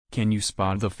Can you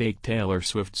spot the fake Taylor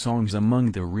Swift songs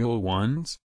among the real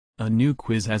ones? A new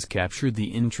quiz has captured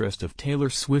the interest of Taylor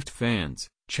Swift fans,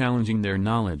 challenging their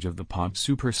knowledge of the pop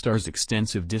superstar's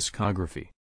extensive discography.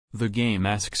 The game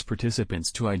asks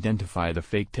participants to identify the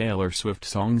fake Taylor Swift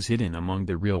songs hidden among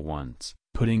the real ones,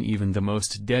 putting even the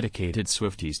most dedicated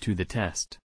Swifties to the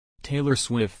test. Taylor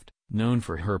Swift, known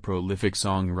for her prolific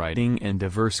songwriting and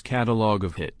diverse catalog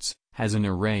of hits, has an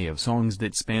array of songs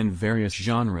that span various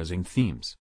genres and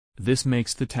themes. This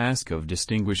makes the task of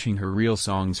distinguishing her real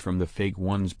songs from the fake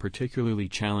ones particularly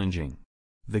challenging.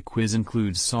 The quiz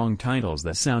includes song titles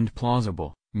that sound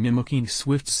plausible, mimicking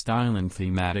Swift's style and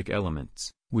thematic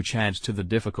elements, which adds to the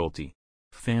difficulty.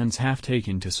 Fans have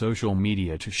taken to social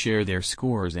media to share their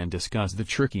scores and discuss the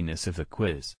trickiness of the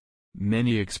quiz.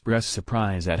 Many express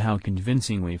surprise at how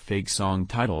convincingly fake song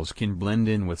titles can blend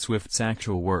in with Swift's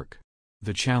actual work.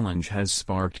 The challenge has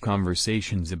sparked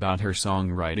conversations about her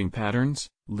songwriting patterns,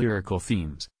 lyrical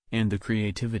themes, and the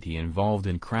creativity involved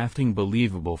in crafting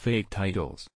believable fake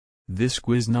titles. This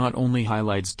quiz not only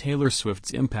highlights Taylor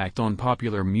Swift's impact on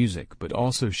popular music but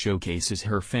also showcases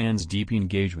her fans' deep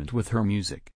engagement with her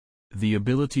music. The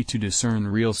ability to discern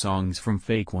real songs from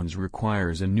fake ones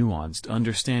requires a nuanced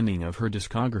understanding of her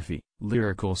discography,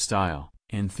 lyrical style,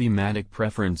 and thematic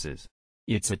preferences.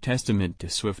 It's a testament to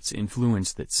Swift's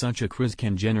influence that such a quiz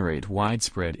can generate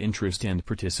widespread interest and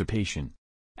participation.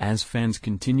 As fans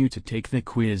continue to take the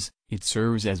quiz, it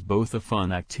serves as both a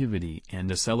fun activity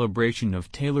and a celebration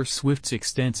of Taylor Swift's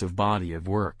extensive body of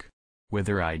work.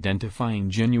 Whether identifying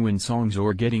genuine songs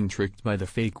or getting tricked by the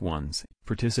fake ones,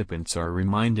 participants are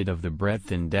reminded of the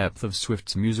breadth and depth of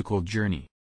Swift's musical journey.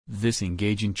 This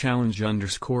engaging challenge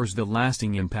underscores the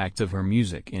lasting impact of her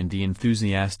music and the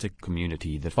enthusiastic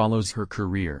community that follows her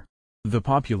career. The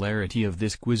popularity of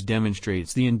this quiz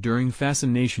demonstrates the enduring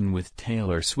fascination with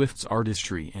Taylor Swift's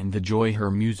artistry and the joy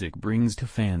her music brings to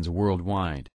fans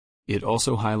worldwide. It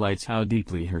also highlights how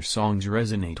deeply her songs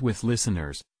resonate with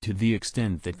listeners, to the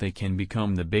extent that they can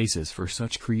become the basis for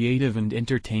such creative and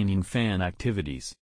entertaining fan activities.